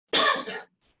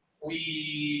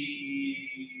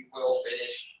we will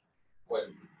finish what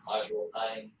is it, module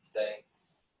 9 today.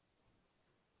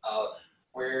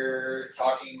 We're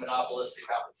talking monopolistic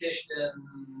competition,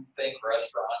 think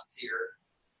restaurants here.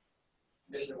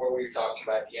 This is what we were talking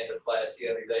about at the end of class the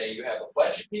other day. You have a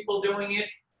bunch of people doing it,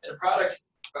 and the products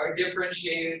are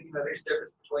differentiated. You know, there's a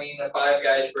difference between a Five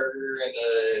Guys burger and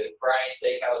a Brian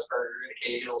Steakhouse burger and a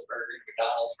Casual's burger and a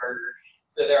McDonald's burger.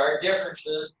 So there are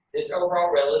differences. It's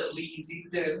overall relatively easy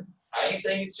to do. I ain't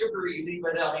saying it's super easy,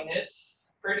 but I mean,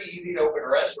 it's pretty easy to open a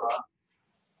restaurant.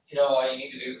 You know, all you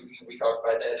need to do, we talked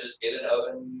about that, is get an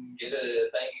oven, get a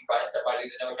thing, you find somebody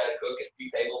that knows how to cook, and a few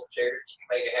tables and chairs, you can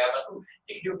make it happen.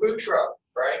 You can do a food truck,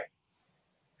 right?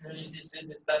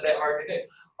 It's not that hard to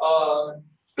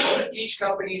do. Each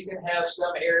company's going to have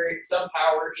some area, some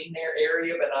power in their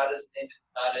area, but not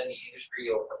in the industry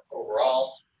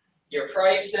overall. Your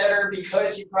price setter,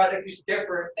 because your product is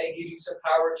different, that gives you some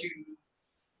power to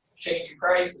change your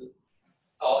prices.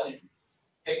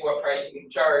 Pick what price you can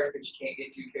charge, but you can't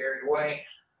get too carried away.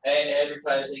 And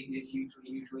advertising is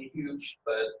usually huge,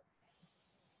 but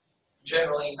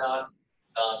generally not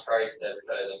non-priced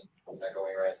advertising. I'm not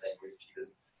going around saying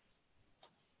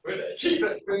we're the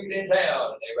cheapest food in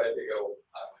town. And everybody go,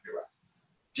 I wonder why.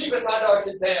 Cheapest hot dogs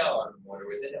in town. I wonder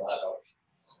what's in the hot dogs.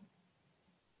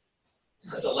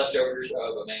 The leftovers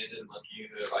of a man and a monkey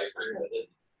and a viper.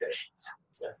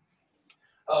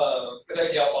 For those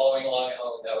of y'all following along at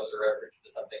home, that was a reference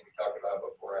to something we talked about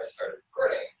before I started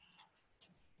recording.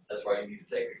 That's why you need to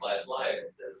take the class live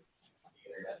instead of the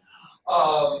internet.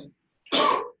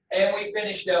 And we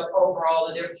finished up overall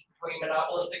the difference between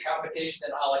monopolistic competition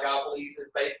and oligopolies is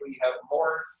basically you have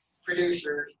more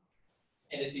producers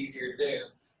and it's easier to do.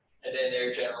 And then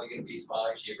they're generally going to be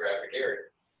smaller geographic area.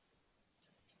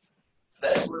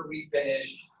 That's where we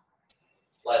finished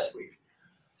last week.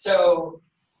 So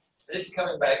this is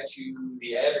coming back to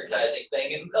the advertising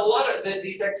thing, and a lot of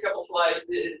these next couple slides,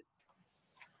 it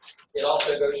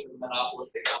also goes to the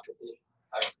monopolistic competition.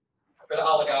 For the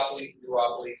oligopolies and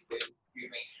duopolies,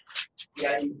 the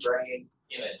idea of brand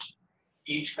image.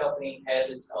 Each company has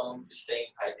its own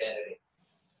distinct identity.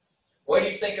 What do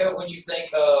you think of when you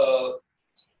think of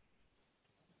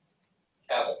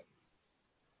Apple?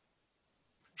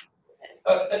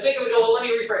 Think of it. Well, let me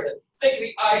rephrase it. Think of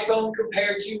the iPhone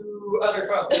compared to other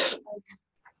phones.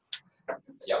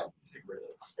 Yeah.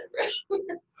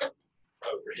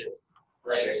 Oh, really?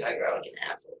 Right. You're talking about like an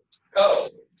Apple. Oh,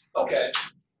 okay.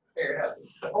 Fair enough.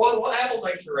 Well, Apple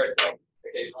makes the right phone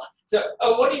occasionally. So,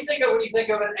 what do you think of when you think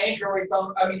of an Android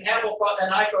phone? I mean, Apple phone,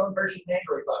 an iPhone versus an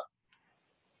Android phone.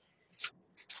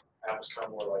 Apple's kind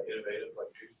of more like innovative,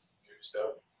 like new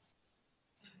stuff.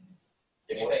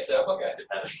 If you think so, okay.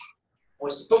 Depends.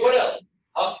 But what else?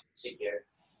 Secure.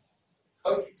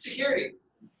 Oh, security.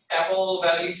 Apple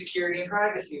values security and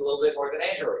privacy a little bit more than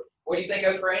Android. What do you think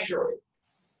of for Android?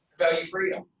 Value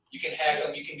freedom. You can hack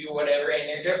them, you can do whatever, and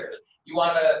they're different. You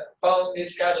want a phone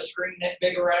that's got a screen that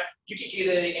big around, you could get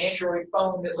an Android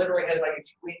phone that literally has like a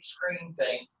split screen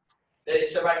thing. That if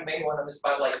somebody made one of them that's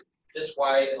about like this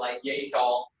wide and like yay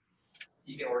tall.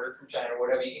 You can order from China or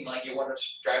whatever. You can like get one of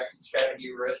strap to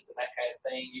your wrist and that kind of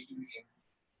thing. You can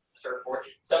search for it.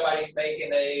 Somebody's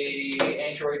making a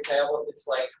Android tablet that's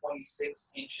like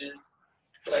 26 inches.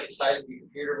 It's like the size of your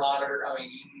computer monitor. I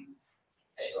mean,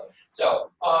 anyway.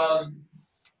 So,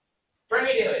 brand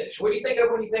image. What do you think of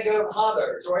when you think of Honda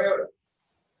or Toyota?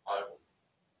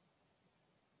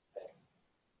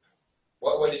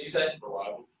 What did you say?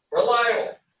 Reliable.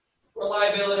 Reliable.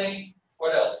 Reliability.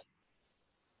 What else?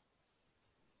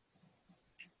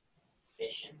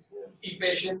 Efficient.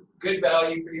 Efficient. Good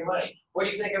value for your money. What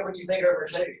do you think of when you think of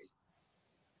Mercedes?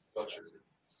 Luxury.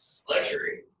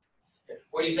 Luxury.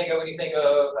 What do you think of when you think of,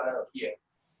 I don't know, Kia?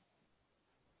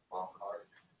 Mom car.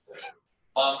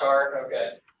 Mom car?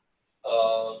 Okay.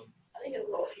 I think of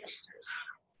little hamsters.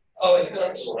 Oh, it's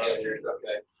little hamsters.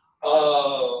 Okay.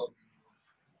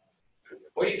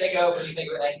 What do you think of when you think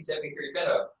of a 1973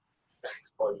 Pinto?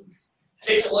 Explosions.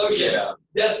 Explosions.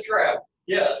 Yeah. Death trap.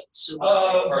 Yes.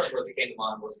 The first word that came to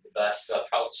mind was the best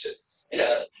houses.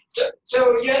 Yes.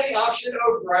 So you have the option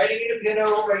of riding in a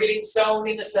Pinto or getting sewn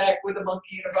in a sack with a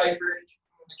monkey and a viper.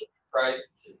 Right.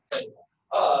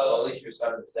 Well, at least you're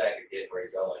sewn in the sack and get where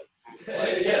you're going.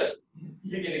 Yes.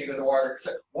 You're getting into the water.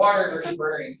 So, water versus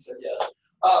burning. So yes.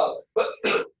 But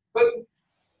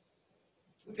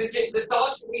the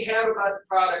thoughts that we have about the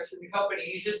products and the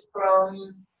companies is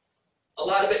from a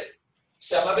lot of it.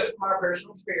 Some of it from our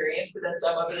personal experience, but then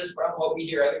some of it is from what we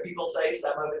hear other people say.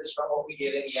 Some of it is from what we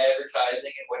get in the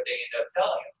advertising and what they end up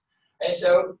telling us. And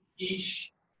so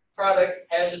each product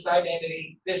has this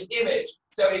identity, this image.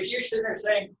 So if you're sitting there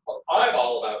saying, well, I'm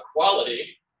all about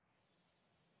quality,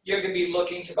 you're going to be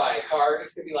looking to buy a car.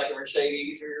 It's going to be like a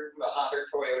Mercedes or a Honda or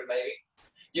Toyota maybe.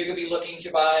 You're going to be looking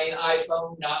to buy an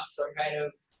iPhone, not some kind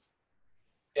of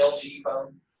LG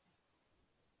phone.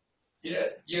 You know,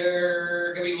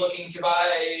 you're going to be looking to buy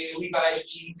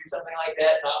Levi's jeans or something like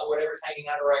that, not whatever's hanging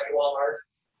out of rack at Walmart,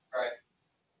 right?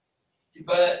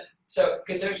 But so,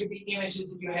 because those are the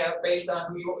images that you have based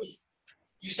on who you are.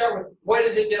 You start with what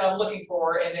is it that I'm looking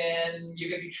for, and then you're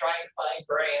going to be trying to find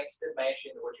brands that match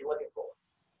into what you're looking for.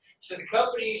 So the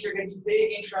companies are going to be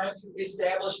big in trying to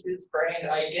establish this brand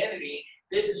identity.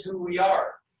 This is who we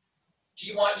are. Do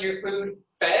you want your food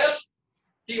fast?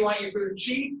 Do you want your food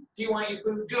cheap? Do you want your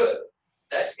food good?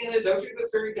 Those are the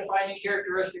three defining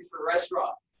characteristics for a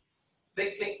restaurant.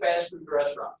 Think fast food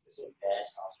restaurants. Is it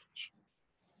fast also cheap?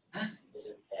 Is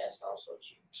it fast also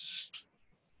cheap?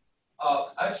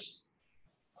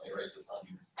 Let me write this on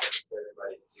here so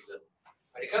everybody can see that.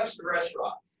 When it comes to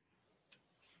restaurants,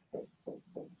 you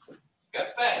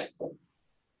got fast,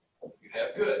 you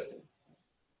have good,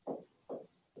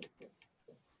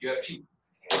 you have cheap.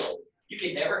 You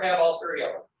can never have all three of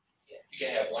them. You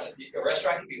can have one. A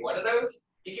restaurant can be one of those.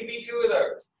 It can be two of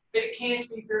those. But it can't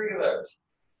be three of those.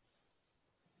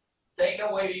 There ain't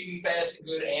no way you can be fast and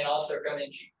good and also come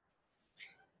in cheap.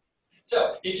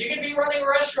 So if you can be running a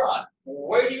restaurant,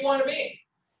 where do you want to be?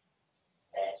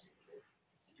 Fast and good.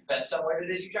 It depends on what it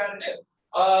is you're trying to do.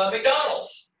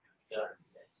 McDonald's.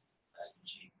 Fast and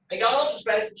cheap. McDonald's is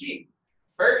fast and cheap.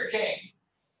 Burger King.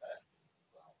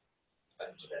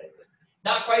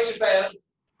 Not quite as fast.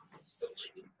 Still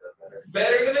cheap, but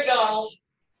Better than McDonald's.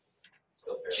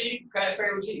 still fair. Cheap, kind of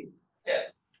fairly cheap.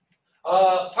 Yes.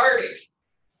 Hardee's.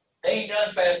 Ain't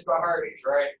nothing fast about Hardee's,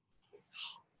 right?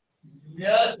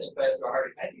 Nothing fast about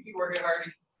Hardee's. I think you work at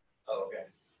Hardee's. Oh, okay.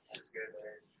 That's good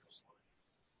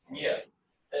there. Yes.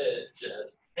 It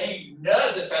just ain't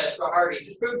nothing fast about Hardee's.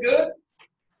 Is food good?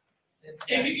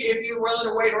 If you're willing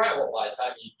to wait around, well, by the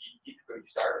time you get the food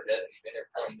started, it's been there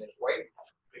 20 minutes waiting.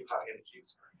 Big pocket of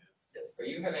cheese. Are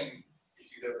you having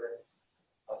issues over there?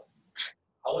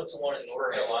 I went to one in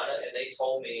North Carolina and they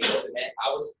told me, man, I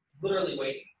was literally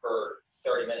waiting for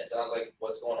 30 minutes and I was like,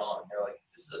 what's going on? And they're like,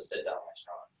 this is a sit-down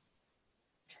restaurant.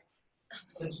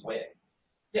 Since when?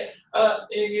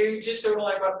 And you just sort of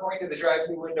like my point to the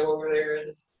drive-through window over there.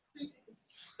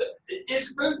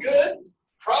 Is food good?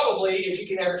 Probably, if you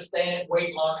can ever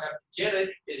wait long enough to get it.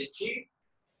 Is it cheap?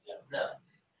 No.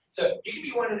 So you can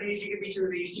be one of these, you can be two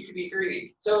of these, you can be three of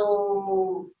these.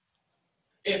 So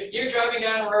if you're driving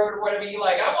down the road or whatever, you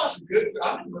like, I want some good food.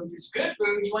 I'm in the mood for some good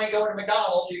food. You ain't going to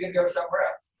McDonald's, so you're gonna go somewhere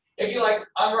else. If you're like,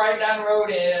 I'm riding down the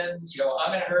road and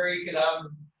I'm in a hurry because I've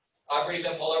already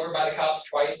been pulled over by the cops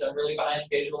twice. And I'm really behind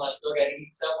schedule and I still got to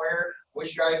eat somewhere.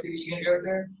 Which drive-through are you gonna go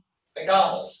through?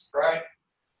 McDonald's, right?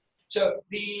 So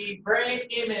the brand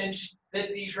image that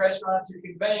these restaurants are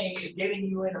conveying is getting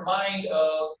you in the mind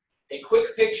of a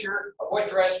quick picture of what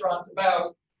the restaurant's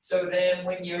about. So then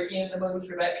when you're in the mood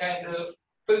for that kind of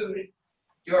food,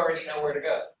 you already know where to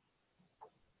go.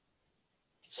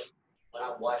 When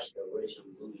I watched the original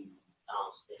movie,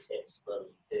 they said it's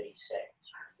literally 30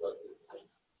 seconds.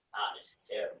 Not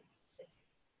necessarily.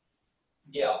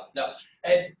 Yeah, no.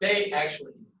 And they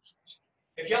actually,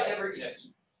 if y'all ever,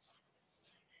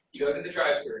 you go to the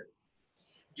drive-thru,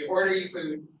 you order your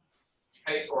food, you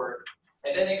pay for it,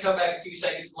 and then they come back a few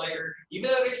seconds later. Even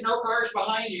though there's no cars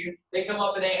behind you, they come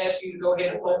up and they ask you to go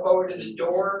ahead and pull forward to the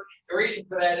door. The reason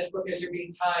for that is because they're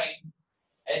being timed,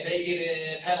 and they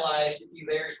get penalized if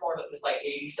you're there. It's more than just like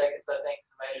 80 seconds, I think,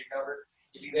 is the magic number.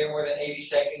 If you're there more than 80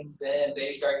 seconds, then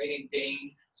they start getting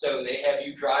dinged. So they have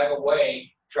you drive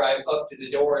away, drive up to the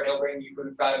door, and they'll bring you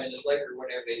food 5 minutes later.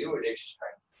 Whenever they do it, they just try.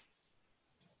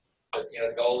 But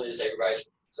the goal is everybody's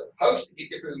supposed to get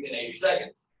their food in 80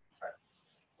 seconds.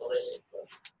 Well,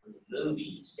 in the movie,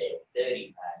 you said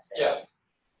 35 seconds.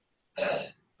 Yeah.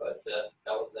 But that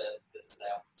was then. This is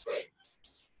now.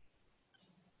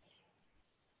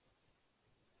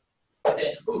 But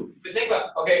then, but think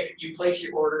about, okay, you place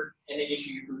your order and they get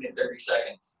you your food in 30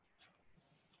 seconds.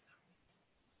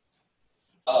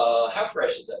 How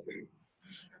fresh is that food?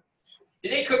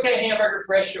 Did they cook that hamburger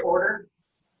fresh to order?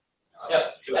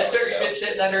 Yeah, that sucker's been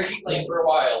sitting under a heat lamp for a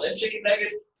while. Them chicken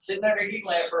nuggets sitting under a heat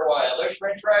lamp for a while. Those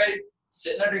French fries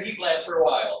sitting under a heat lamp for a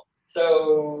while.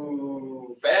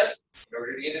 So fast, in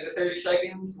order to get into 30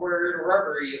 seconds, word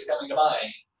rubbery is coming to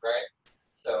mind, right?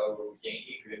 So you can't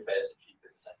eat good fast and cheap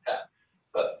at the same time.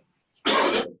 But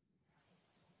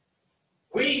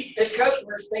we as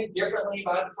customers think differently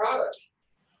about the products,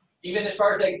 even as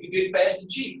far as they can be good, fast, and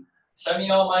cheap. some of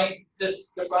y'all might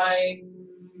just define,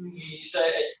 you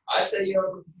say, I say, you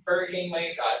know, Burger King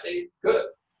make, I say good.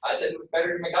 I said it was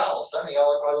better than McDonald's. Some of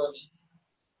y'all are probably,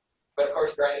 but of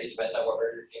course, granted, it depends on what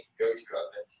Burger King you go to.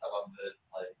 I've been to some of them that,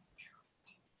 like,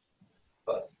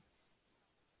 but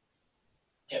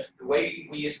you know, the way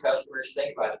we as customers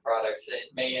think about the products,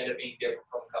 it may end up being different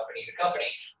from company to company.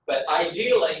 But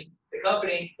ideally, the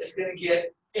company is going to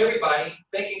get everybody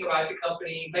thinking about the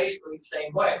company basically the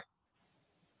same way.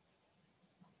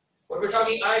 When we're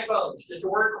talking iPhones, does the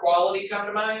word quality come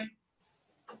to mind?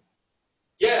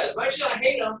 Yeah, as much as I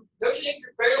hate them, those things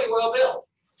are fairly well built.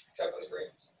 Except for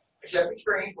screens. Except for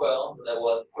screens, well,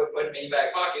 quit putting them in your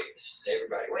back pocket and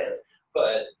everybody wins.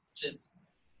 But just,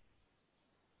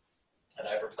 and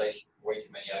I've replaced way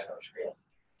too many iPhone screens.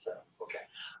 So, okay.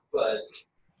 But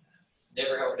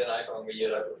never held an iPhone, but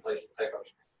yet I've replaced the iPhone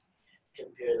screens.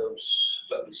 Compare those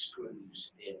fucking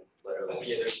screws in whatever. Oh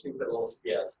yeah, they're stupid little,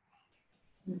 yes.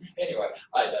 Anyway,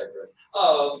 I digress.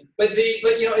 But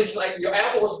you know, it's like, you know,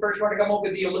 Apple was the first one to come up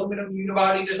with the aluminum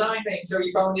unibody design thing, so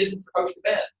your phone isn't supposed to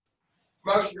bend.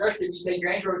 For most of the rest of it, you take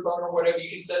your Android phone or whatever, you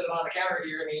can set it on a counter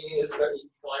here, and you can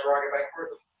like rock it back and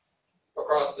forth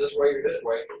across this way or this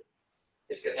way.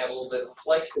 It's gonna have a little bit of a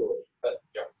flex to it. But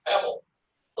you know, Apple,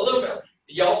 aluminum.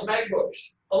 Y'all's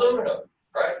MacBooks, aluminum,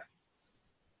 right?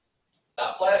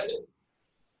 Not plastic.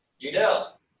 You know,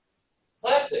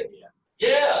 plastic.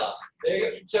 Yeah, there you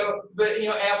go. So, but you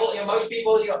know, Apple, you know, most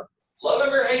people, you know, love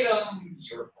them or hate them.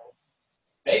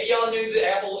 Maybe y'all knew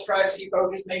that Apple was privacy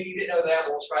focused. Maybe you didn't know that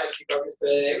Apple was privacy focused. But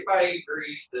everybody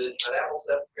agrees that, you know, Apple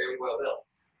stuff is fairly well built.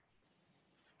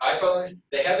 iPhones,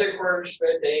 they have their quirks,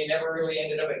 but they never really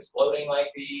ended up exploding like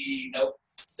the Note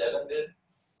 7 did.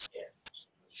 Yeah,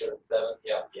 sure, 7.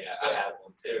 Yeah, I have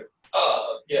one too.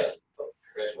 Yes. Oh,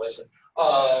 congratulations.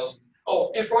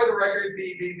 Oh, and for the record,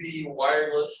 the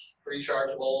wireless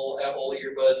rechargeable Apple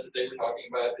earbuds that they were talking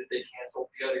about that they canceled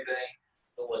the other day.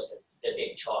 It was the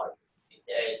big charger.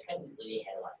 Technically, they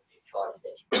had like a big charger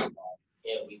that you could buy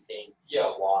everything.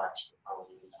 Yeah. Watch,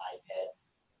 iPad.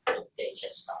 But they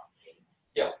just stopped.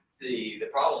 Yeah. The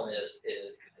problem is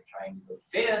because they're trying to go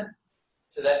thin,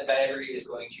 so that battery is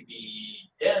going to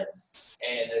be dense,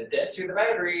 and the denser the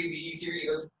battery, the easier it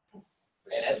goes.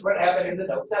 And that's what happened in the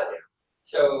Note 7.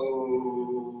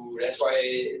 So that's why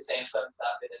Samsung's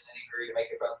not been in any hurry to make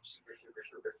their phone super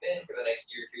thin for the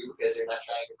next year or two, because they're not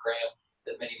trying to cram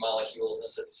as many molecules in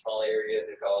such a small area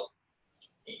to cause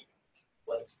heat.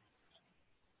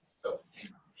 So,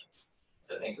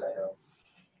 the things I know.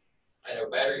 I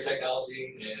know battery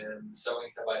technology and sewing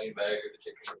somebody in the bag or the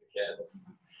chicken or the cat.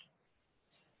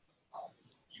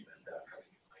 You messed up.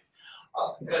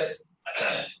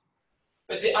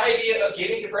 But the idea of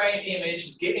getting a brand image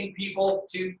is getting people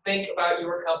to think about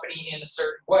your company in a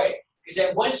certain way. Because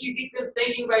then once you get them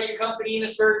thinking about your company in a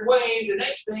certain way, the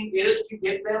next thing is to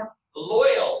get them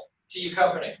loyal to your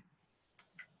company.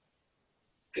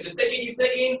 Because if you're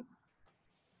thinking,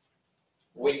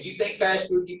 when you think fast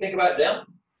food, you think about them.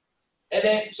 And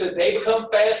then, so they become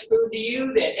fast food to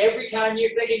you, then every time you're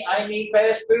thinking, I need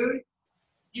fast food,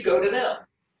 you go to them.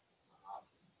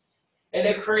 And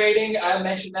they're creating, I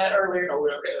mentioned that earlier,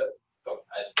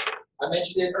 I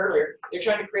mentioned it earlier, they're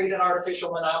trying to create an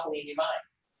artificial monopoly in your mind.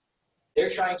 They're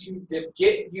trying to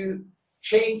get you,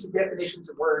 change the definitions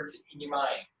of words in your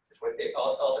mind. That's what they,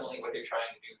 ultimately what they're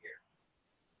trying to do here.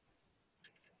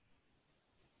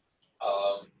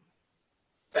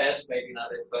 Fast, maybe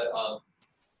not it, but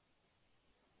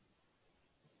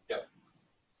yeah.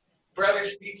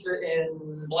 Brothers Pizza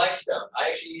in Blackstone. I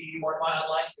actually, one of my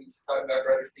online students talking about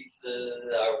Brothers Pizza.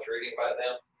 I was reading about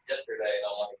them yesterday, and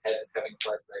I'm like, having a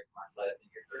flashback to my class in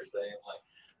here Thursday. I'm like,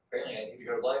 apparently I need to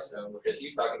go to Blackstone because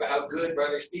he's talking about how good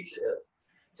Brothers Pizza is.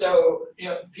 So, you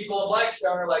know, people in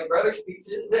Blackstone are like, Brothers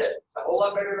Pizza is it. A whole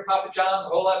lot better than Papa John's, a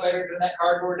whole lot better than that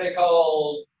cardboard they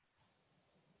call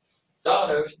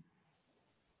Domino's.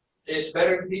 It's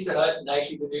better than Pizza Hut, and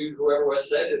actually the dude, whoever was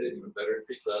said it, even better than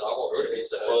Pizza Hut. I won't go to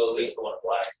Pizza Hut. Well, at least the one at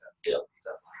Blackstone. Yeah.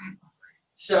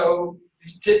 So,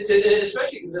 especially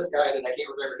to this guy that I can't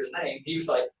remember his name, he was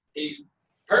like, he's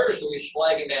purposely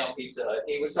slagging down Pizza Hut.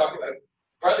 He was talking about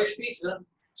Brothers Pizza.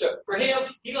 So for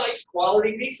him, he likes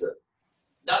quality pizza,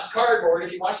 not cardboard. If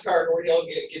he wants cardboard, he'll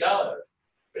get Domino's.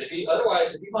 But if he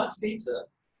wants pizza,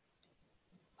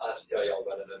 I'll have to tell you all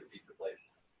about another pizza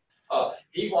place.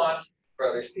 He wants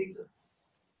Brothers Pizza.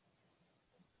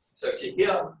 So to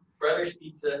him, Brothers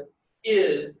Pizza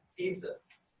is pizza.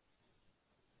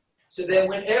 So then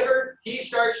whenever he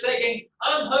starts thinking,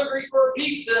 I'm hungry for a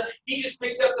pizza, he just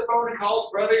picks up the phone and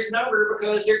calls Brothers' number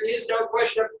because there is no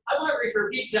question of, I'm hungry for a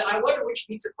pizza. I wonder which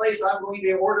pizza place I'm going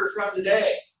to order from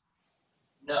today.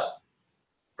 No.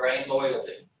 brand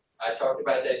loyalty. I talked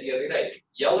about that the other day.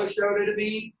 Yellow soda to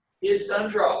me is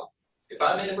Sundrop. If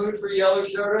I'm in the mood for yellow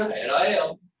soda, and I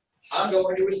am, I'm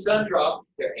going to a Sundrop.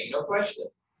 There ain't no question.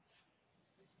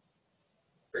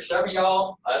 For some of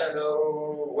y'all, I don't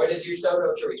know, what is your soda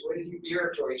of choice? What is your beer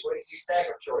of choice? What is your snack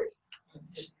of choice?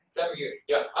 Just some of you,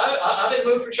 yeah, I'm in the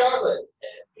mood for chocolate.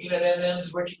 And peanut M&Ms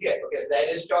is what you get because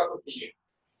that is chocolate to you.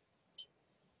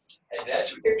 And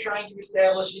that's what they're trying to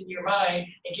establish in your mind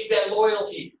and get that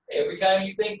loyalty. Every time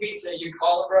you think pizza, you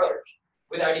call them brothers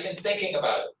without even thinking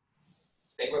about it.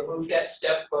 They remove that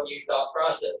step from your thought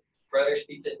process. Brothers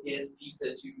Pizza is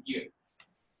pizza to you.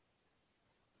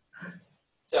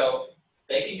 So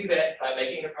they can do that by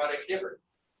making the products different.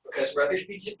 Because Brothers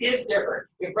Pizza is different.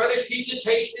 If Brothers Pizza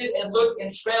tasted and looked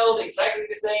and smelled exactly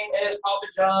the same as Papa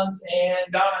John's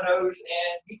and Domino's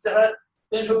and Pizza Hut,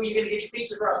 then who are you going to get your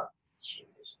pizza from?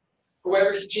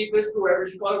 Whoever's the cheapest,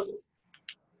 whoever's the closest.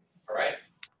 All right?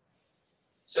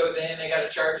 So then they got to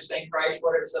charge the same price,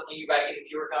 whatever, suddenly you back into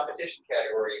pure competition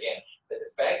category again. But the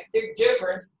fact that they're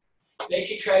different, they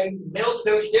can try to milk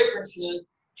those differences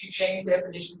to change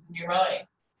definitions in your mind.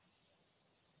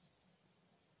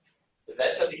 So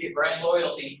that's how they get brand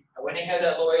loyalty. And when they have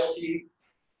that loyalty,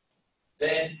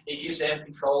 then it gives them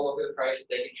control over the price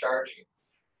that they can charge you.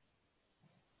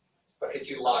 Because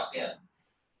you're locked in.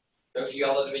 Those of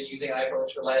y'all that have been using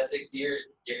iPhones for the last 6 years,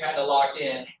 you're kind of locked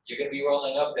in. You're going to be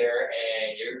rolling up there,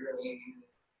 and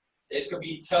it's going to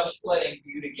be tough sledding for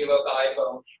you to give up the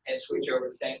iPhone and switch over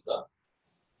to Samsung.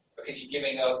 Because you're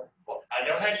giving up, well, I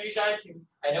know how to use iTunes.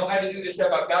 I know how to do this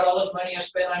stuff. I've got all this money I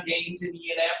spent on games and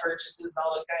in-app purchases and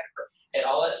all this kind of stuff. And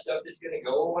all that stuff is going to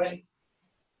go away.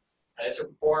 And it's a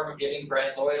form of getting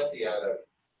brand loyalty out of it.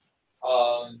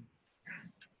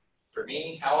 For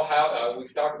me, how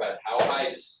we've talked about it, how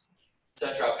high does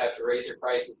Sundrop have to raise their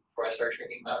prices before I start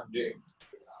drinking Mountain Dew?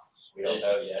 We don't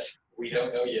know yet. We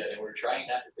don't know yet, and we're trying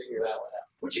not to figure that one out.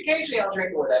 Which occasionally I'll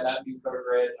drink it with that Mountain Dew Coda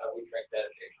Red. We drink that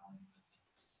occasionally.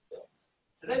 So,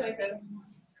 did they make that?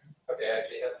 Okay, I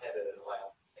actually haven't had it in a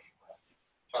while.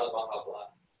 Try the Baja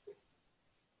Blast.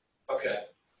 Okay.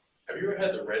 Have you ever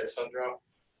had the red Sundrop?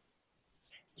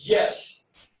 Yes.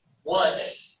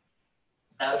 Once.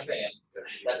 Not a fan.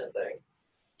 That's a thing.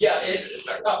 Yeah,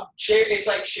 it's it's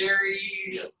like cherry,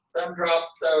 Sundrop.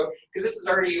 So, because this is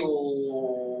already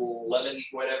lemony,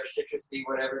 whatever, citrusy,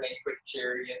 whatever. Then you put the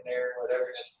cherry in there, whatever.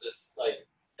 And it's just like,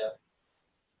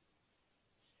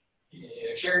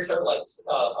 yeah, cherry something like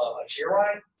cheer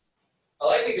wine. I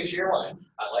like me good cheer wine.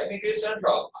 I like me good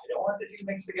Sundrop. I don't want the two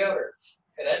mixed together.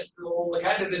 And that's the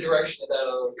kind of the direction that I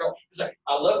was going. It's like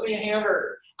I love me a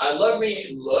hamburger. I love me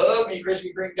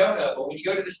Krispy Kreme donut, but when you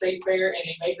go to the state fair and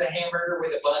they make the hamburger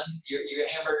with a bun, your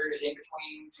hamburger is in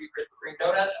between two Krispy Kreme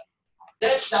donuts,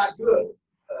 that's not good.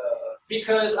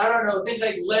 Because, I don't know, things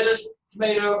like lettuce,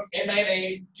 tomato, and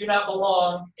mayonnaise do not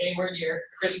belong anywhere near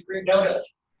Krispy Kreme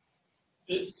donuts.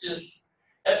 It's just,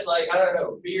 that's like, I don't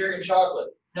know, beer and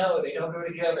chocolate. No, they don't go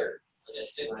together.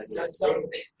 It's just something,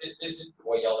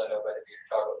 well, y'all don't know about the beer and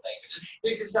chocolate thing.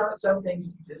 There's just some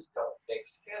things you just don't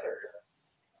mix together.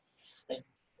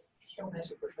 You don't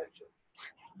mess with perfection.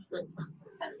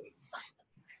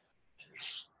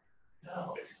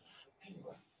 No.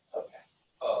 Anyway, okay.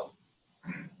 All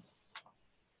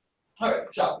right,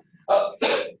 so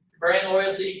brand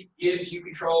loyalty gives you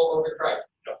control over the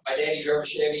price. My daddy drove a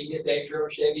Chevy, his daddy drove a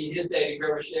Chevy, his daddy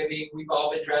drove a Chevy. We've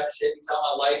all been driving Chevys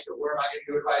all my life, so where am I going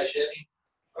to go to buy a Chevy?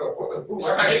 Or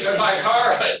where am I going to go to buy a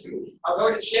car? I'm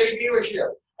going to the Chevy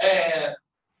dealership. And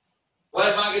what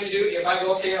am I going to do if I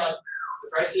go up there and the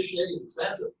price of Chevy is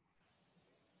expensive?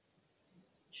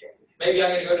 Maybe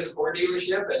I'm going to go to the Ford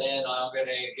dealership and then I'm going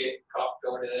to get caught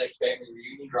going to the next family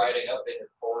reunion, riding up in a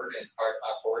Ford and park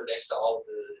my Ford next to all of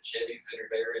the Chevys that are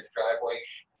there in the driveway.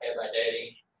 And my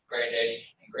daddy, granddaddy,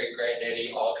 and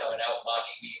great-granddaddy all coming out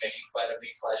mocking me, making fun of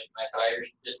me, slashing my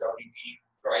tires, just owning me,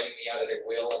 riding me out of their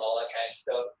wheel and all that kind of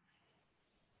stuff.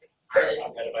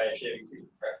 I'm going to buy a Chevy too.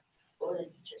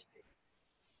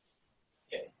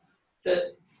 Yes. So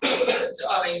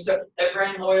that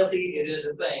brand loyalty, it is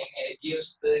a thing, and it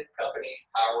gives the companies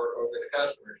power over the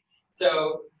customers.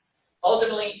 So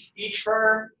ultimately, each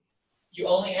firm, you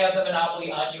only have the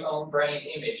monopoly on your own brand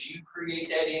image. You create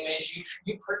that image,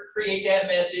 you create that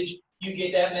message, you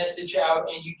get that message out,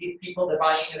 and you get people to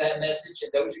buy into that message,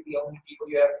 and those are the only people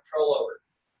you have control over.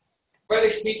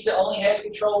 Brothers Pizza only has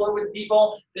control over the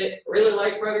people that really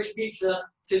like Brothers Pizza,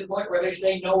 to the point where they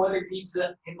say no other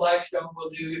pizza in Blackstone will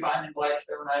do. If I'm in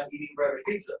Blackstone, I'm eating Brothers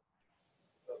Pizza.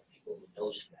 People who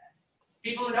knows that.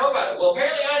 People who know about it. Well,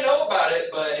 apparently I know about it,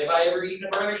 but have I ever eaten a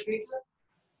Brothers Pizza?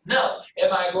 No.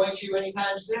 Am I going to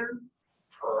anytime soon?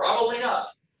 Probably not.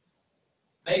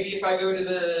 maybe if I go to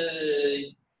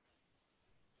the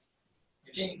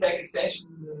Virginia Tech Extension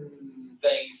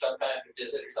thing sometime to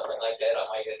visit or something like that, I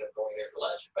might end up going there for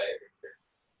lunch if I ever go to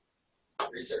their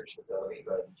research facility,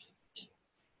 but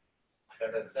I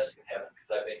don't know if that's gonna happen,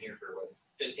 because I've been here for, what,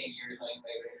 15 years,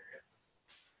 maybe.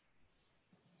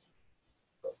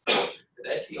 But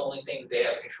that's the only thing they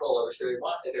have control over, so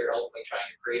they're ultimately trying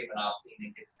to create a monopoly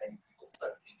and get as many people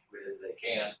sucked into it as they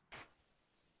can.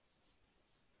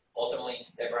 Ultimately,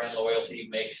 that brand loyalty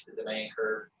makes the demand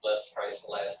curve less price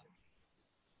elastic.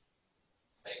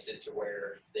 Makes it to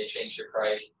where they change their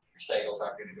price, your sales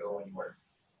aren't gonna go anywhere.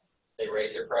 They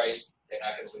raise their price, they're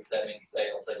not gonna lose that many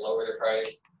sales. They lower their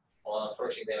price, well,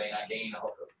 unfortunately, they may not gain a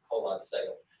whole lot of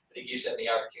sales, but it gives them the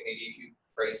opportunity to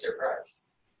raise their price.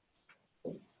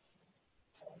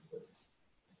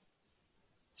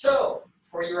 So,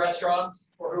 for your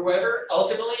restaurants or whoever,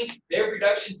 ultimately, their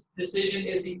production decision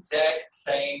is the exact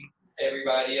same as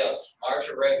everybody else.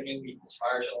 Marginal revenue equals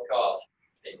marginal cost.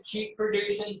 They keep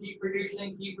producing,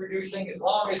 as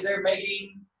long as they're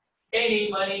making any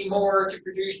money more to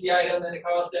produce the item than it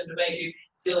costs them to make it,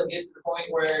 until it gets to the point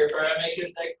where if I make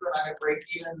this next one, I'm gonna break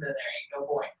even, then there ain't no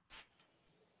point.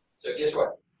 So guess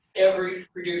what? Every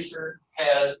producer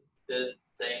has this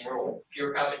same rule.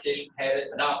 Pure competition had it,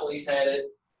 monopolies had it,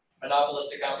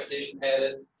 monopolistic competition had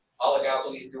it,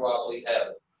 oligopolies, duopolies have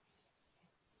it.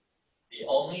 The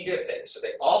only difference, so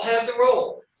they all have the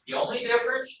role. The only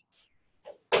difference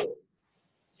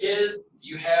is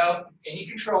you have any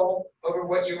control over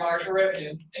what your marginal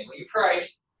revenue, namely your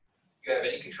price, you have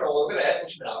any control over that,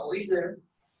 which monopolies do.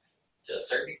 To a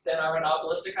certain extent, our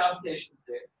monopolistic competitions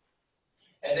do.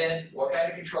 And then what kind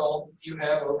of control you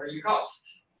have over your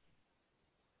costs.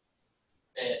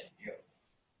 And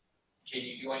can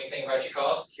you do anything about your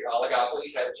costs? Your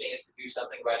oligopolies have a chance to do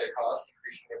something about their costs,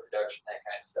 increasing their production, that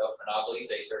kind of stuff. Monopolies,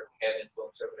 they certainly have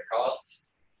influence over the costs.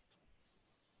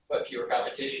 But pure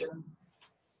competition,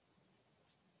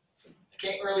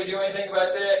 can't really do anything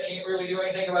about that, can't really do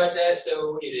anything about that,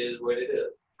 so it is what it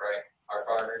is, right? Our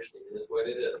farmers, it is what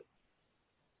it is.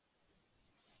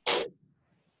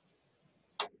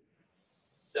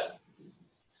 So,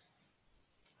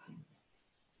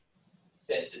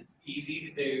 since it's easy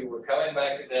to do, we're coming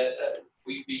back to that,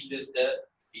 we beat this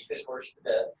horse to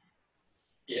death.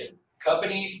 If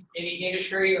companies in the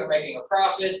industry are making a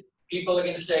profit, people are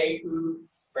gonna say, ooh,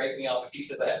 break me off a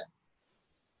piece of that.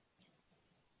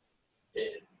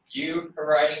 If you are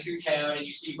riding through town and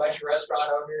you see a bunch of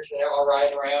restaurant owners that are all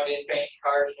riding around in fancy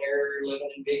cars and they're living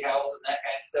in big houses and that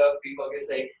kind of stuff, people are gonna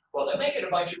say, well, they're making a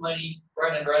bunch of money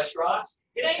running restaurants.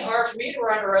 It ain't hard for me to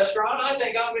run a restaurant. I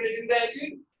think I'm gonna do that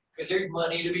too, because there's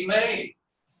money to be made,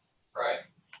 right?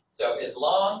 So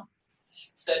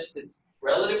since it's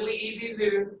relatively easy to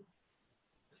do,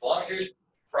 as long as there's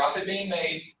profit being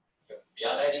made,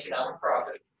 beyond that economic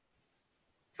profit,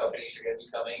 companies are gonna be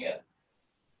coming in.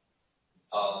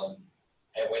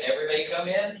 And whenever they come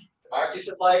in, the market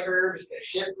supply curve is going to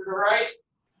shift to the right.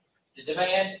 The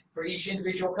demand for each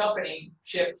individual company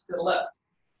shifts to the left.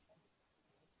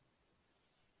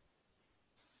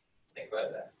 Think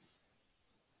about that.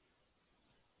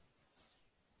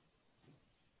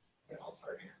 I'll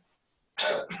start here.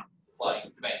 Supply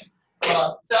and demand.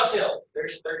 South Hills,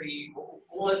 there's 30, well,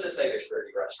 let's just say there's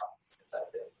 30 restaurants in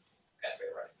South Hills. Kind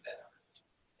of running that number.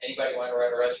 Anybody want to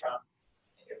run a restaurant?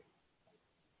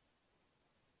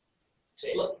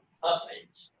 Look,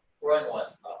 run one.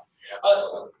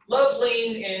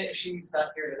 Loveline, and she's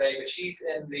not here today, but she's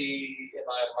in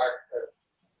my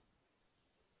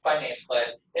finance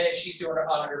class, and she's doing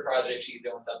on her project. She's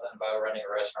doing something about running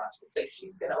a restaurant. So say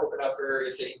she's going to open up her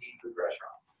city food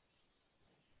restaurant.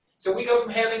 So we go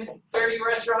from having 30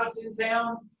 restaurants in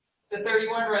town to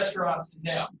 31 restaurants in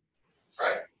town,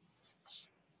 right?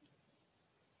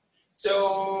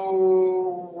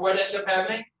 So what ends up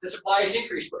happening? The supply is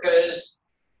increased because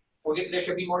there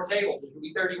should be more tables. There should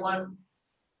be 31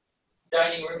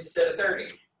 dining rooms instead of 30.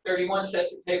 31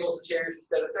 sets of tables and chairs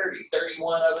instead of 30.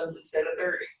 31 ovens instead of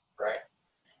 30, right?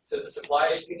 So the supply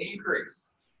is going to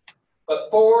increase. But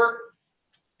for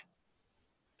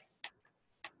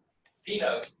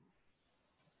Pino's,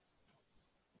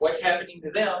 what's happening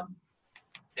to them,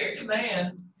 their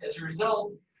demand as a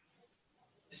result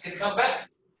is going to come back.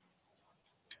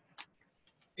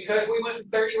 Because we went from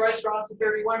 30 restaurants to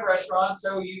 31 restaurants,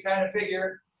 so you kind of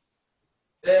figure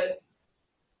that,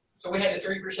 so we had a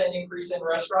 3% increase in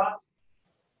restaurants.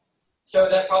 So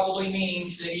that probably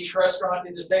means that each restaurant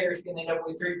in this area is going to end up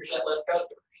with 3% less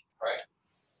customers, right?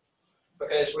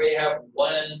 Because we have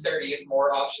 1/30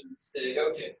 more options to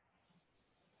go to.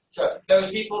 So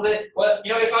those people that, well,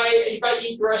 you know, if I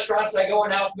eat the restaurants, I go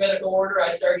in alphabetical order. I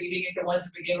start eating at the ones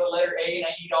that begin with letter A, and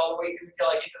I eat all the way through until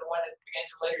I get to the one that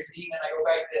begins with letter Z, and then I go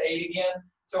back to the A again.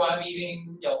 So I'm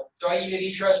eating, you know, so I eat at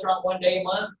each restaurant one day a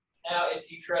month. Now it's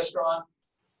each restaurant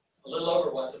a little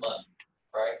over once a month,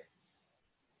 right?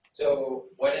 So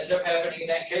what ends up happening in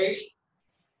that case?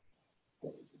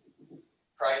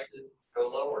 Prices go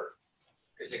lower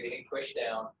because they're getting pushed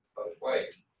down both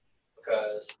ways.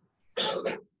 Because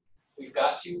we've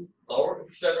got to lower,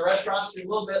 so the restaurants are a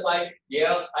little bit like,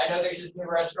 yeah, I know there's this new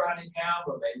restaurant in town,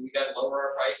 but maybe we got to lower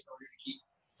our price in order to keep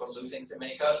from losing so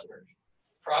many customers.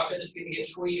 Profit is going to get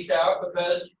squeezed out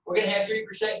because we're going to have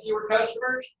 3% fewer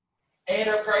customers and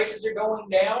our prices are going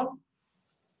down.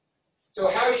 So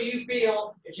how do you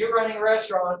feel if you're running a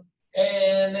restaurant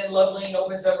and then Loveline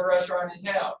opens up a restaurant in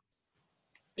town?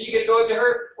 Are you going to go up to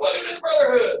her, welcome to the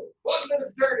brotherhood, welcome to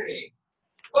the fraternity,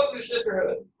 welcome to the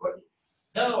sisterhood? What?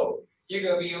 No, you're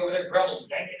going to be over there grumbling,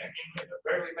 dang it, I can't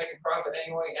barely making profit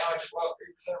anyway, now I just lost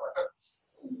 3% of my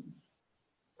customers.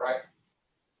 Right?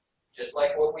 Just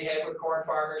like what we had with corn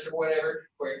farmers or whatever,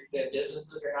 where the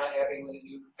businesses are not happy when a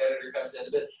new competitor comes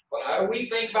into business. Well, how do we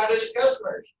think about it as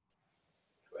customers?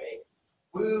 Great.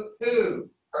 Woo-hoo,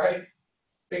 right?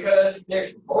 Because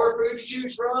there's more food to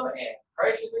choose from and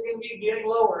prices are going to be getting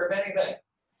lower, if anything.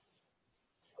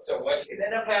 So what's going to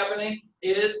end up happening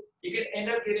is you can end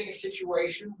up getting a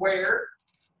situation where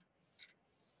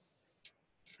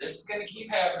this is going to keep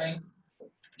happening.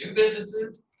 New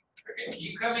businesses are going to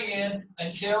keep coming in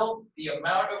until the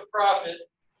amount of profit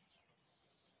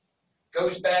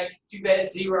goes back to that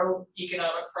zero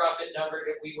economic profit number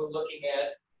that we were looking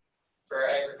at for our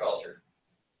agriculture.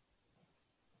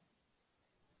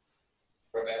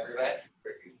 Remember that?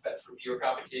 For pure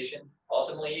competition.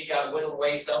 Ultimately, you got whittled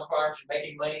away. Some farms are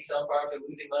making money, some farms are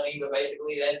losing money, but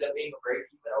basically it ends up being a break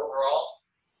even overall.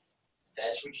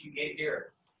 That's what you get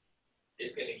here.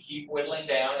 It's going to keep whittling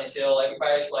down until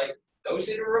everybody's like, those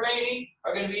that are remaining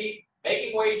are going to be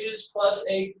making wages plus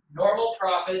a normal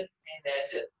profit, and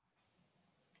that's it.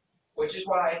 Which is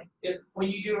why, when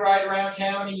you do ride around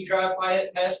town and you drive by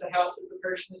it past the house of the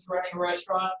person that's running a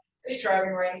restaurant, are they driving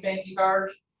around in fancy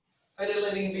cars? Are they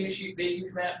living in big,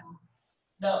 huge mountain?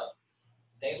 No.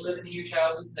 They live in huge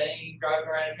houses, they ain't driving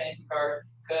around in fancy cars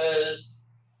because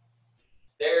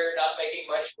they're not making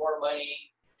much more money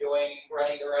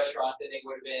running the restaurant than they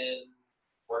would have been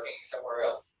working somewhere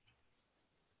else.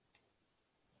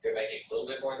 They're making a little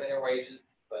bit more than their wages,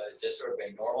 but just sort of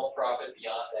a normal profit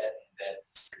beyond that, and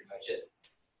that's pretty much it.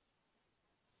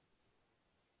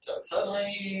 So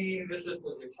suddenly, this isn't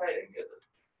as exciting, is it?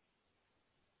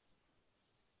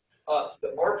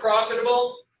 The more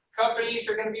profitable companies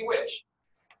are going to be which?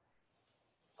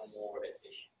 More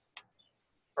efficient.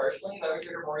 Personally, those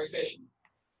that are more efficient.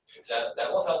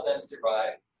 That will help them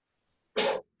survive.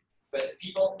 But the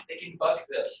people, they can buck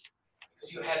this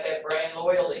because you have that brand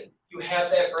loyalty. You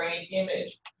have that brand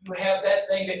image. You have that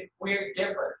thing that we're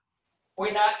different.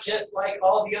 We're not just like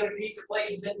all the other pizza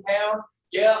places in town.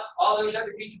 Yeah, all those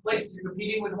other pizza places are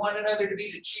competing with one another to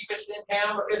be the cheapest in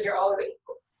town because they're all of it.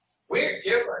 We're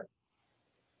different.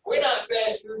 We're not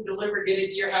fast food delivered, get it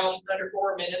to your house in under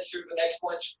 4 minutes or the next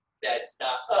one. That's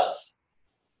not us.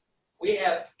 We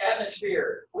have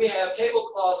atmosphere. We have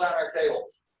tablecloths on our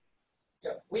tables.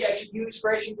 You know, we actually use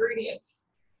fresh ingredients.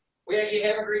 We actually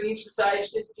have ingredients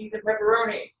besides just cheese and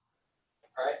pepperoni.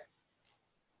 All right?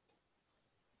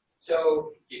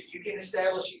 So if you can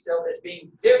establish yourself as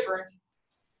being different,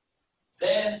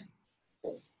 then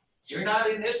you're not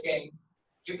in this game.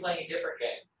 You're playing a different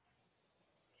game.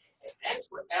 And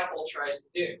that's what Apple tries to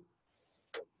do.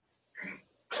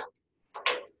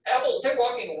 Apple, they're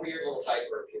walking a weird little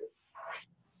tightrope here.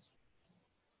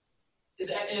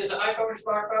 Is an iPhone a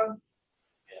smartphone?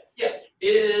 Yeah.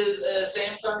 Is a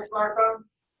Samsung a smartphone?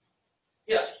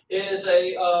 Yeah. Is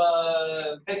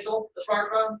a Pixel a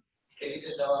smartphone? In case you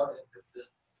didn't know,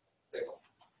 Pixel.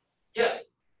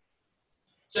 Yes.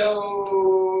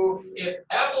 So if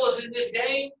Apple is in this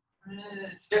game,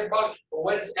 it's different. But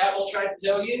what does Apple try to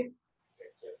tell you?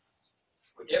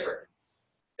 We're different.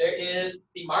 There is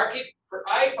the market for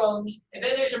iPhones, and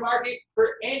then there's a market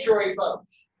for Android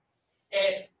phones.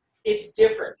 And it's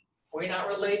different. We're not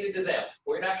related to them.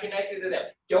 We're not connected to them.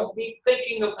 Don't be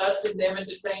thinking of us and them at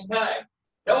the same time.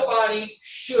 Nobody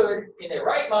should, in their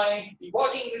right mind, be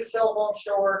walking into the cell phone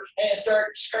store and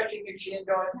start scratching their chin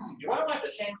going, do I want the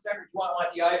Samsung or do I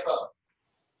want the iPhone?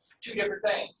 It's two different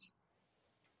things.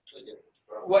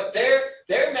 What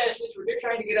their message, what they're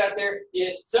trying to get out there,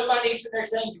 is somebody sitting there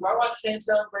saying, do I want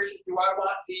Samsung versus do I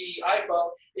want the iPhone,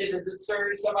 is as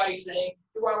absurd as somebody saying,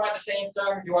 do I want the Samsung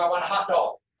or do I want a hot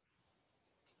dog?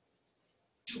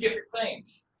 two different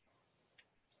things.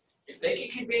 If they can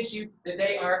convince you that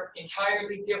they are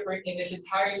entirely different in this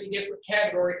entirely different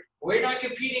category, we're not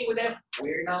competing with them,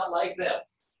 we're not like them.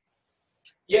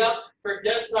 Yeah, for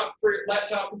desktop, for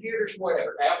laptop computers,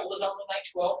 whatever. Apple is only like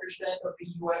 12% of the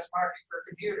US market for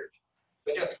computers.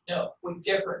 But no, we're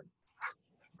different.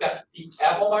 You've got the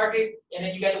Apple market, and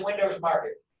then you got the Windows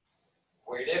market.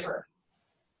 We're different.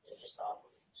 They're just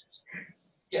operating system.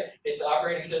 Yeah, it's the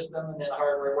operating system and then the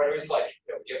hardware, whatever it's like.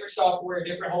 Different software,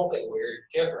 different whole thing. We're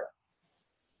different.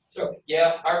 So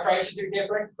yeah, our prices are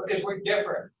different because we're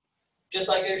different. Just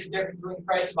like there's a difference between the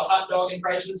price of a hot dog and the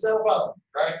price of a cell phone,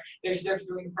 right? There's a difference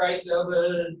between the price of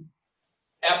an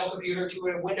Apple computer to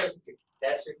a Windows computer.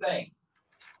 That's their thing.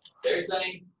 They're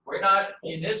saying, we're not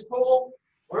in this pool,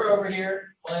 we're over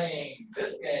here playing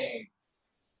this game.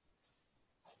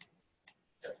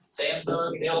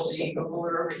 Samsung, LG, Google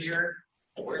are over here,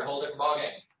 we're in a whole different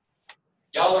ballgame.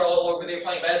 Y'all are all over there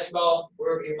playing basketball,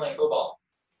 we're over here playing football.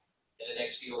 In the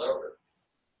next field over.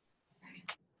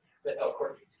 But of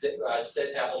course, I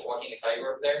said Apple's walking a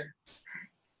tightrope there.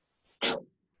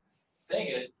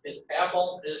 Thing is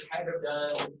Apple has kind of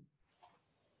done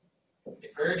a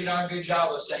pretty darn good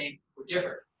job of saying we're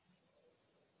different.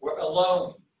 We're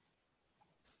alone.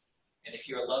 And if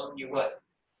you're alone, you what?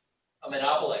 A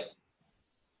monopoly.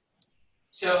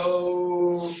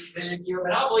 So if you're a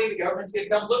monopoly, the government's going to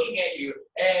come looking at you.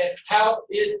 And how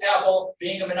is Apple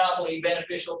being a monopoly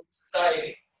beneficial to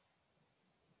society?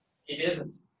 It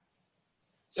isn't.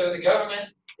 So the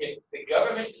government, if the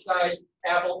government decides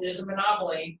Apple is a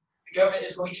monopoly, the government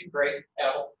is going to break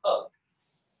Apple up.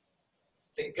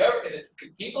 The government,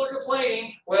 people are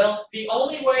complaining, well, the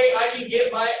only way I can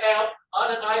get my app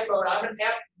on an iPhone, I'm an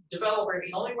app developer,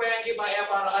 the only way I can get my app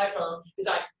on an iPhone is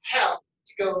I have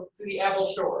to go to the Apple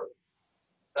store,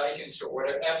 the iTunes store,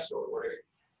 whatever, App Store,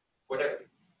 whatever.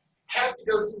 Have to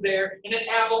go through there, and then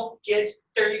Apple gets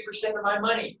 30% of my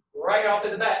money right off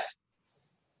of the bat.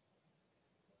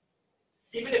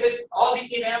 Even if it's all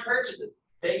the in-app purchases,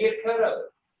 they get a cut of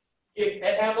it.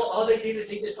 At Apple, all they did is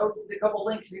they just hosted a couple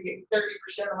links and you get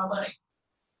 30% of my money.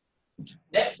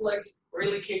 Netflix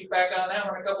really kicked back on that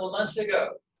one a couple of months ago.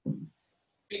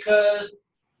 Because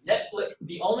Netflix,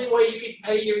 the only way you could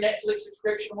pay your Netflix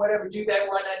subscription, whatever, do that,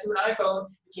 run that to an iPhone,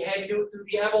 is you had to do it through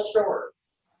the Apple Store.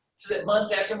 So that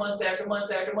month after month after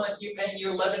month after month, you're paying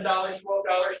your $11, $12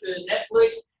 to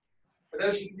Netflix. For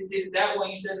those of you that did it that way,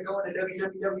 instead of going to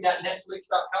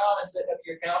www.netflix.com and setting up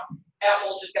your account,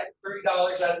 Apple just got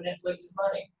 $3 out of Netflix's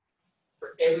money.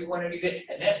 For everyone to do that.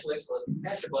 And Netflix,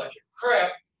 that's a bunch of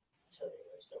crap.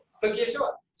 But guess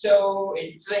what? So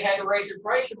they had to raise their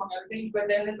price, among other things, but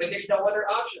there's no other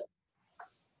option.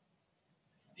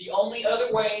 The only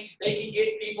other way they can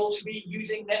get people to be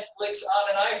using Netflix on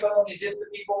an iPhone is if the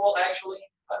people will actually,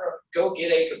 I don't know, go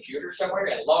get a computer somewhere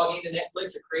and log into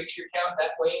Netflix and create your account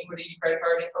that way and put in your credit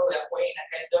card info that way and that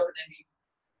kind of stuff, and then you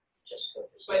just go.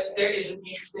 But there is an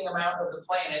interesting amount of the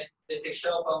planet that their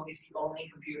cell phone is the only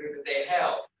computer that they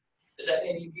have. Is that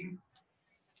any of you?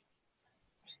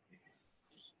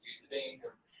 Used to being.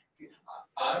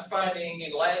 I'm finding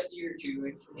in the last year or two,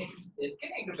 it's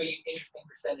getting to be an interesting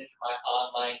percentage of my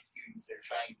online students that are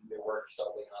trying to do their work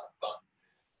solely on a phone.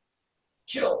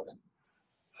 Children,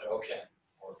 but okay,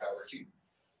 more power to you.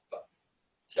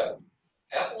 So,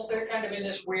 Apple, they're kind of in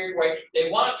this weird way. They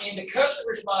want in the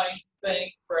customer's minds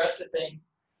think for us to think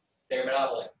they're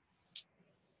monopoly.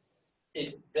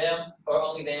 It's them or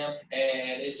only them,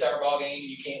 and it's our ball game.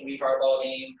 You can't leave our ball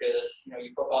game because your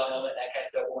football helmet, that kind of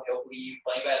stuff won't help you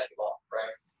playing basketball,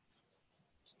 right?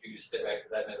 You just step back to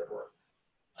that metaphor.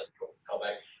 Let's call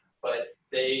back. But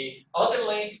they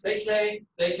ultimately they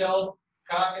tell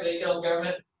Congress, they tell the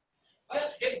government,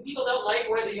 well, if people don't like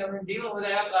whether you're dealing with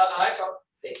an iPhone,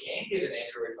 they can get an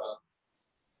Android phone.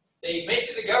 They admit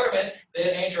to the government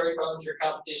that Android phones are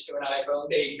competition to an iPhone.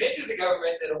 They admit to the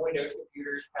government that a Windows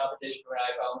computer is competition to an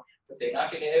iPhone, but they're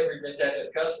not going to ever admit that to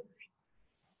the customers.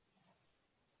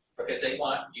 Because they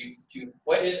want you to,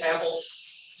 what is Apple's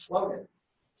slogan?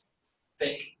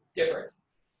 Think different,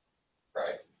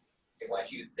 right? They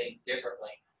want you to think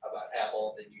differently about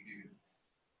Apple than you do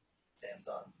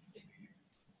Samsung, than you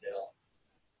do Dell,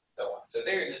 so on. So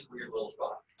they're in this weird little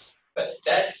spot. But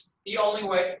that's the only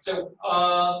way. So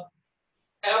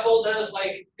Apple does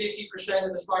like 50%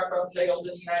 of the smartphone sales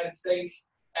in the United States.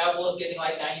 Apple is getting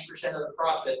like 90% of the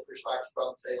profit for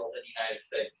smartphone sales in the United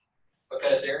States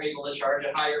because they're able to charge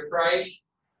a higher price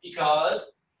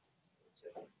because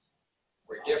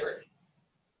we're different.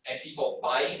 And people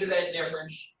buy into that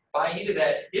difference, buy into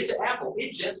that. It's Apple.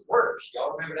 It just works.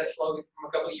 Y'all remember that slogan from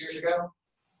a couple of years ago?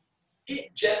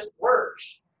 It just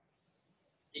works.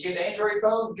 You get an Android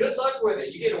phone, good luck with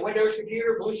it. You get a Windows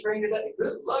computer, blue screen today,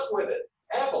 good luck with it.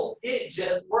 Apple, it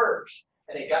just works.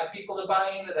 And it got people to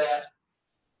buy into that.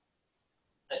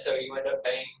 And so you end up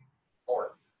paying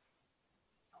more.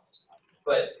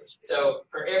 But so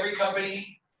for every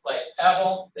company like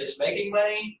Apple that's making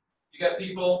money, you got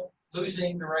people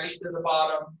losing the race to the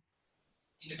bottom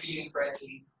in a feeding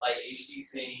frenzy like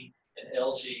HTC and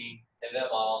LG and them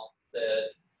all. That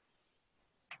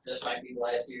this might be the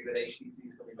last year that HTC is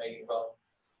going to be making phones.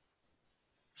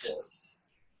 Just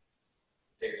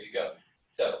there you go.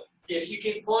 So if you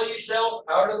can pull yourself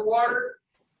out of the water,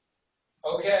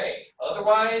 okay.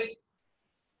 Otherwise,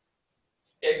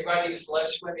 everybody that's left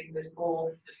swimming in this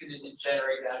pool is going to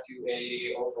generate down to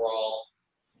a overall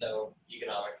no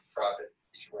economic profit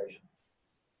situation.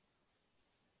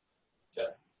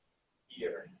 So,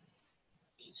 either.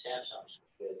 Samsung's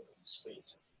good with the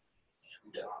screens.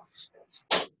 Yeah.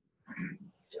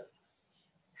 Yeah.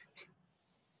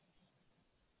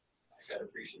 I gotta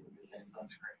appreciate the Samsung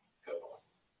screen. Go on.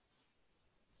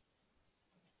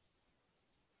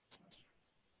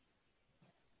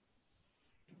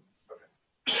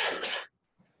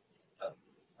 So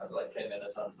I have like 10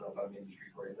 minutes on the cell phone industry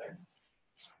for you there.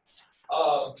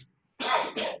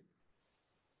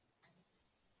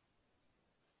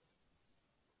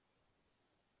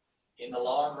 In the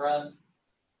long run,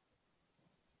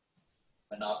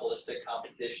 monopolistic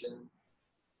competition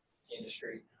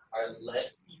industries are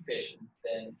less efficient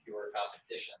than pure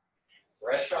competition.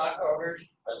 Restaurant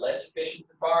owners are less efficient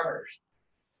than farmers.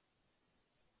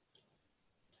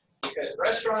 Because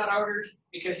restaurant owners,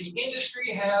 because the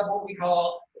industry have what we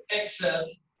call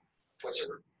excess, what's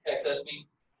excess mean?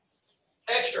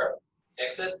 Extra,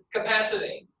 excess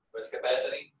capacity. What's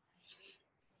capacity?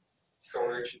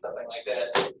 Storage or something like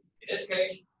that. In this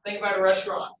case, think about a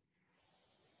restaurant.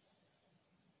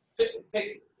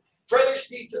 Pick Brothers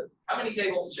Pizza. How many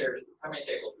tables and chairs? How many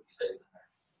tables would you say is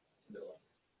in there?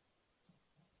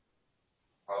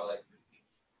 Probably,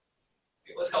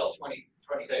 let's call it 20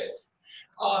 tables.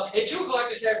 At 2 o'clock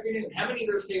this afternoon, how many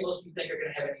of those tables do you think are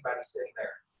going to have anybody sitting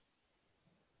there?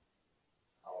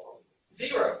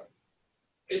 0.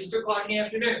 It's 2 o'clock in the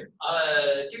afternoon on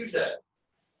a Tuesday.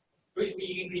 Who should be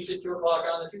eating pizza at 2 o'clock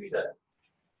on the Tuesday?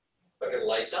 But are the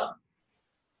lights on?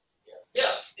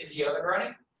 Yeah. Is the oven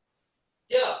running?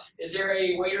 Yeah. Is there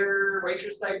a waiter,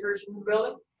 waitress type person in the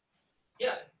building?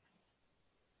 Yeah.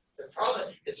 The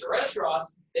problem is the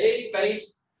restaurants, they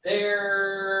base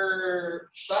their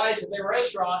size of their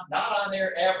restaurant not on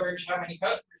their average how many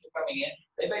customers are coming in.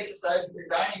 They base the size of their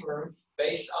dining room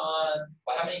based on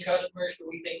how many customers do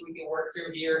we think we can work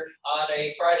through here on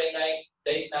a Friday night,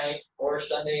 date night, or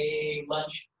Sunday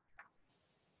lunch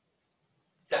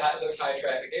to those high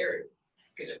traffic areas.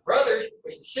 Because if Brothers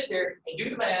was to sit there and do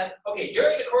the math, okay,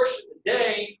 during the course of the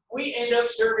day, we end up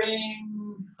serving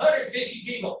 150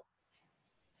 people.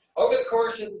 Over the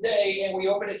course of the day, and we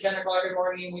open at 10 o'clock in the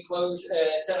morning and we close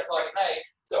at 10 o'clock at night,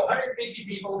 so 150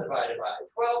 people divided by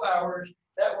 12 hours,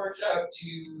 that works out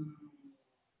to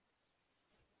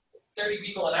 30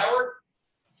 people an hour.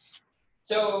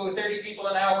 So 30 people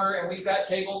an hour, and we've got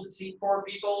tables that seat 4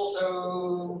 people,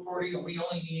 so 40, we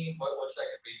only need, what's that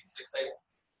gonna be, 6 tables?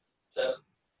 7?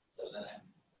 7 and a half.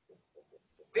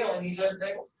 We only need 7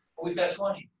 tables, but we've got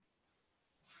 20.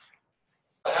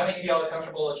 But how many of y'all are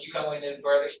comfortable if you come in and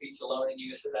Brothers Pizza alone and you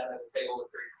just sit down at a table with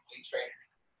 3 complete strangers?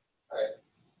 All right.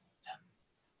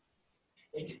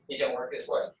 It don't work this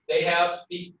way. They have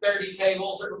the 30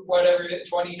 tables or whatever,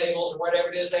 20 tables or whatever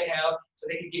it is they have, so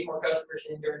they can get more customers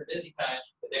in during the busy time,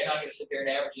 but they're not going to sit there and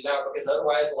average it out, because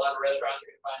otherwise a lot of restaurants are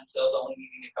going to find themselves only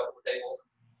needing a couple of tables and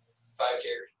 5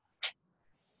 chairs.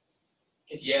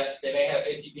 Because yeah, they may have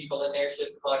 50 people in there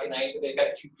 6 o'clock at night, but they've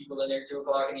got 2 people in there 2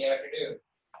 o'clock in the afternoon.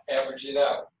 Average it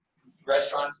out.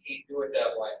 Restaurants can't do it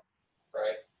that way,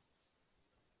 right?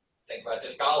 Think about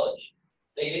this college.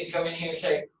 They didn't come in here and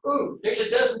say, ooh, there's a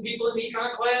dozen people in the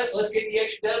econ class, let's get the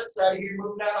extra desks out of here and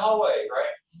move them down the hallway,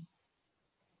 right?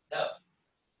 No.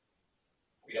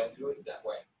 We don't do it that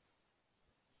way.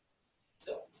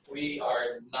 So we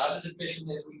are not as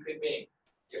efficient as we could be.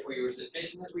 If we were as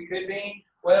efficient as we could be,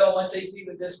 well, once they see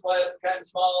that this class is kind of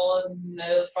small and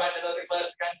they'll find another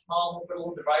class kind of small, we'll put a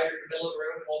little divider in the middle of the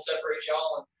room and we'll separate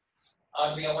y'all. And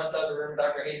I'm going to be on one side of the room,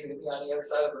 Dr. Hayes is going to be on the other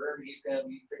side of the room, and he's going to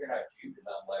be figuring out if you can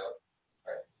not loud.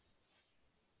 All right.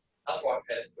 I was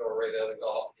walking past the doorway the other day,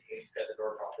 and he's got the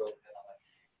door propped open, and I'm like,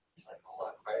 he's like a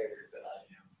lot quieter than I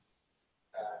am.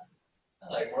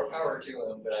 I'm like, more power to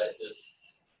him, but I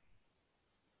just,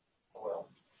 well.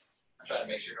 I'm trying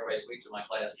to make sure nobody sleeps in my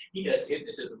class. He does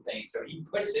hypnotism thing, so he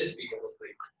puts his people to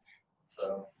sleep.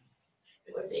 So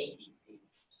What's ATC?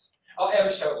 Oh,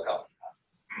 average total cost.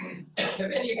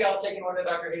 Have any of y'all taken one of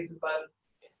Dr. Hayes' classes?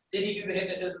 Did he do the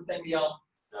hypnotism thing beyond?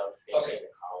 No, they Okay. said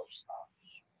the college stopped,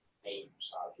 made them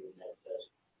stop doing that because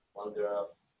one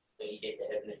girl, when he did the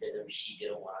hypnotism, she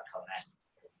didn't wanna come back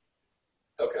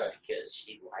Okay. because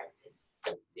she liked it,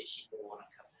 but she didn't wanna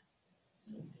come back.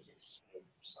 So they just made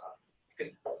them stop.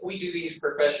 We do these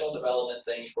professional development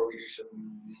things where we do some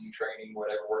training,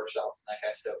 whatever, workshops and that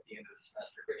kind of stuff at the end of the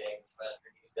semester, beginning of the semester.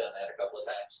 And he's done that a couple of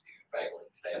times to faculty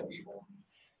and staff people.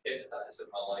 Hypnotize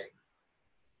them. I'm like,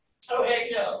 oh,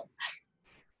 heck no.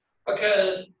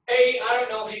 Because, A, I don't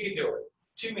know if he can do it.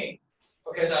 To me.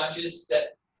 Because I'm just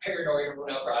that paranoid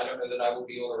enough, or I don't know that I will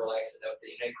be able to relax enough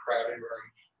in a crowded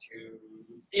room to,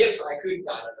 if I could,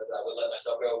 I don't know that I would let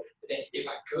myself go. But then if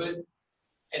I could,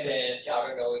 and then I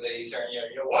don't know, they turn, you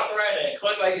walk around and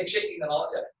cluck like a chicken and all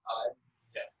that.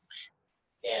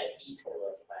 Yeah, he told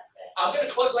us about that. I'm gonna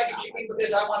cluck like a chicken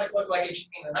because I want to cluck like a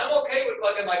chicken, and I'm okay with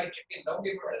clucking like a chicken. Don't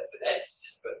get me wrong, but that's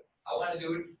just. But I want to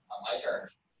do it on my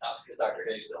terms, not because Dr.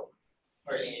 Hayes told me.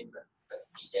 Or he, but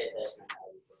He said that's not how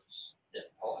it works. yeah,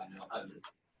 oh, I know. I'm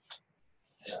just.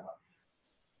 Yeah.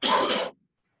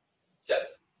 So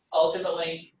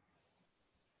ultimately,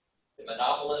 the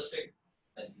monopolistically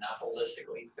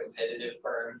competitive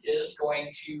firm is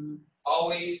going to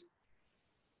always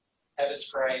have its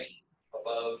price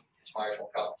above its marginal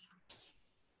cost.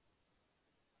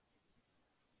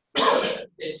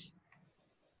 It's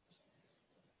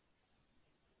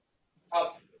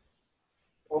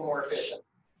we're more efficient.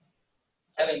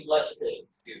 I mean, less efficient,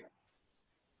 excuse me.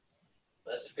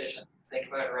 Less efficient. Think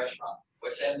about a restaurant.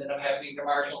 What's ended up having the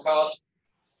marginal cost?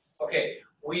 Okay,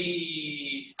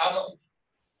 you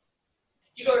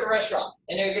go to a restaurant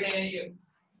and they're gonna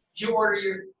you order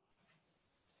your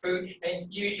food and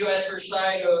you ask for a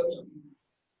side of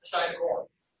corn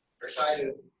or a side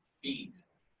of beans,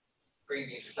 green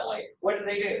beans or something like that. What do?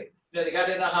 They got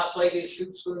it in a hot plate, they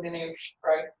scoop spoon in there,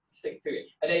 right? Stick to it.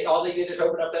 And all they did is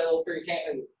open up that little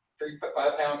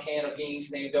 5 pound can of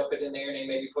beans and they dump it in there and they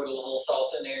maybe put a little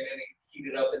salt in there and then they heat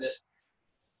it up in this.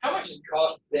 How much does it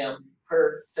cost them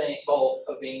per bowl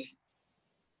of beans?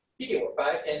 You get what,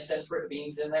 5-10 cents worth of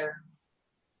beans in there?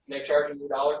 And they're charging you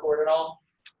 $1 for it and all?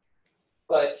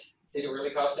 But did it really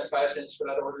cost them 5 cents for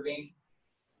that order of beans?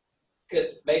 Because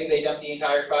maybe they dumped the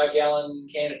entire 5-gallon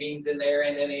can of beans in there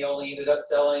and then they only ended up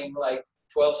selling like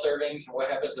 12 servings. And what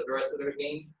happens to the rest of those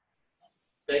beans?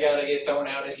 They got to get thrown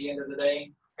out at the end of the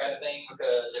day, kind of thing.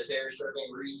 Because if they're serving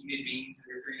reheated beans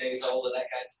that are 3 days old and that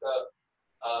kind of stuff,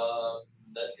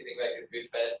 that's getting back to good,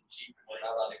 fast, and cheap, and we're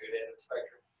not on the good end of the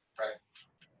spectrum, right?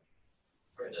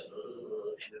 We're in the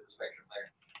end of the spectrum there.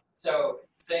 So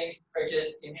things are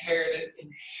just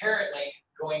inherently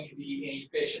going to be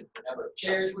inefficient. The number of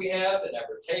chairs we have, the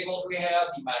number of tables we have,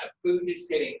 the amount of food that's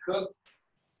getting cooked,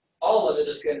 all of it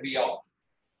is going to be off.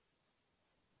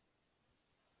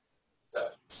 So,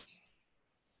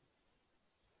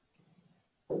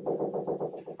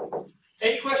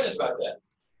 any questions about that?